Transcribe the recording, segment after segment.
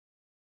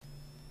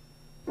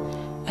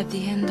At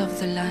the end of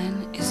the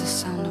line is the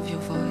sound of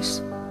your voice,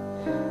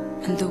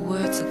 and the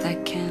words that I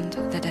can't,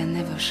 that I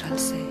never shall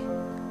say.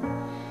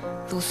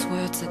 Those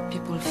words that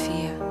people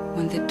fear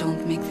when they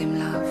don't make them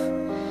laugh,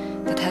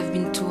 that have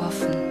been too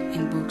often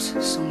in books,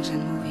 songs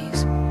and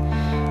movies.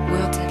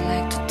 Words I'd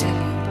like to tell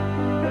you,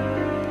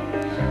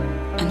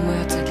 and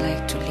words I'd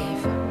like to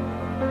leave.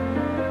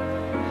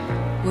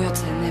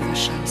 Words I never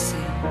shall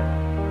say.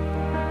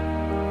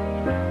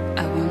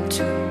 I want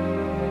to,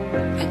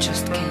 I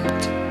just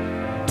can't.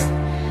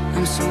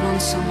 I'm so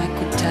lonesome I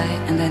could die,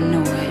 and I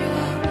know where you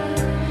are.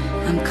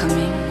 I'm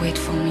coming, wait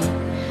for me.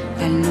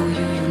 I know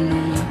you, you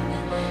know me.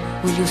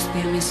 Will you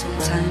spare me some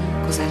time?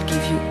 'Cause I'll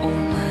give you all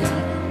mine.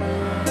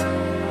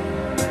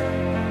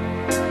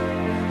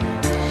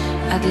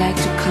 I'd like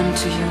to come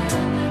to you,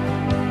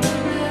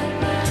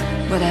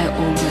 but I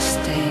always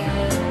stay.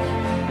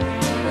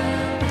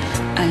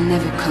 I'll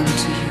never come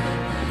to you.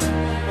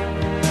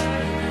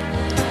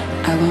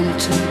 I want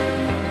to,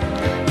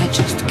 I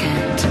just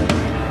can't.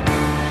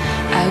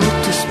 I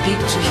ought to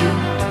speak to you,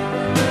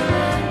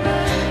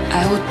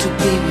 I ought to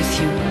be with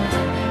you,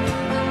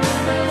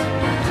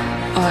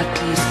 or at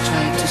least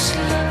try to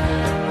sleep.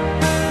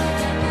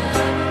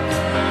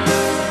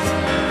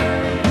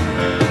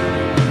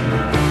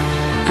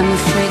 I'm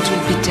afraid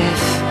you'll be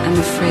deaf, I'm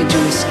afraid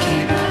you'll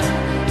escape,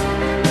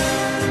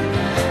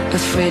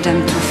 afraid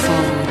I'm too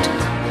forward,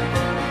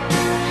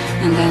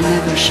 and I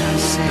never shall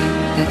say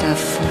that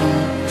I've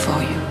fallen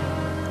for you.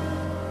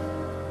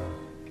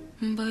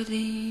 But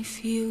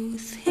if you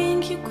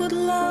think you could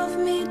love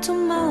me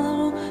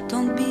tomorrow,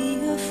 don't be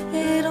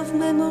afraid of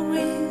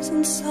memories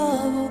and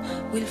sorrow.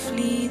 We'll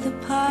flee the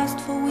past,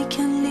 for we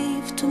can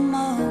leave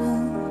tomorrow.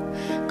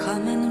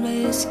 Come and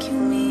rescue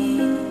me.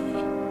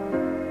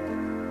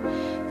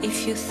 If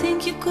you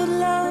think you could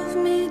love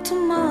me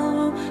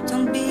tomorrow,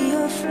 don't be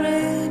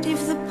afraid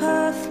if the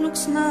path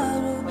looks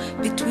narrow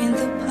between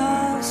the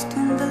past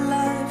and the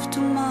life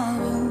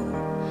tomorrow.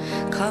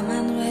 Come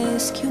and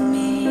rescue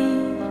me.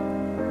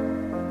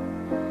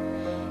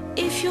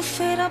 If you're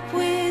fed up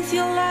with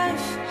your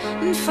life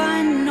and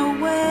find no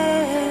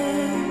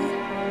way,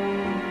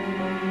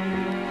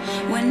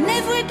 when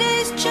every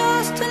day's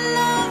just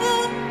another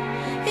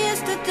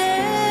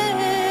yesterday,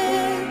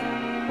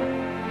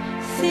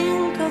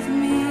 think of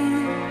me,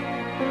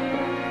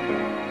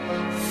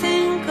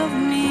 think of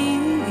me.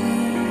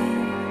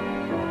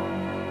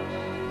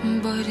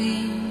 But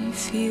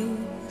if you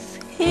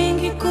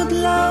think you could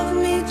love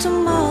me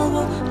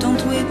tomorrow,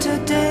 don't wait a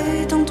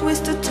day, don't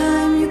waste the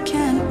time you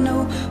can't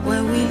know.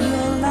 Where will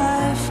your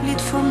life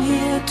lead from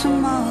here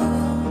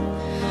tomorrow?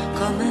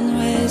 Come and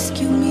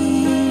rescue me.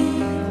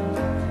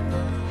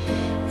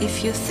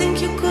 If you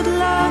think you could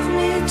love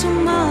me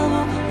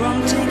tomorrow, run,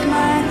 take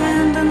my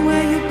hand, and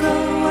where you go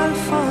I'll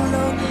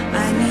follow.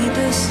 I need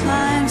a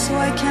sign so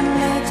I can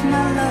let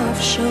my love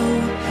show.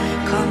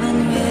 Come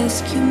and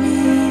rescue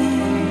me.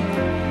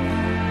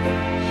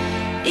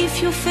 If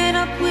you're fed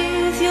up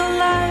with your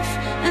life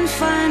and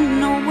find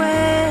no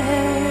way,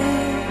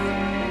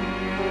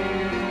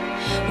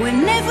 when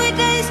every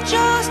day's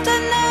just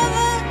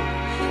another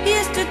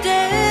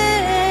yesterday,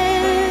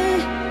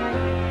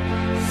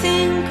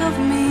 think of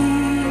me,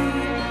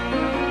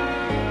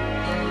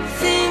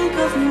 think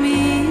of me,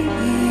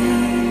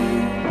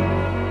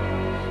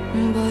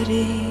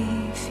 buddy.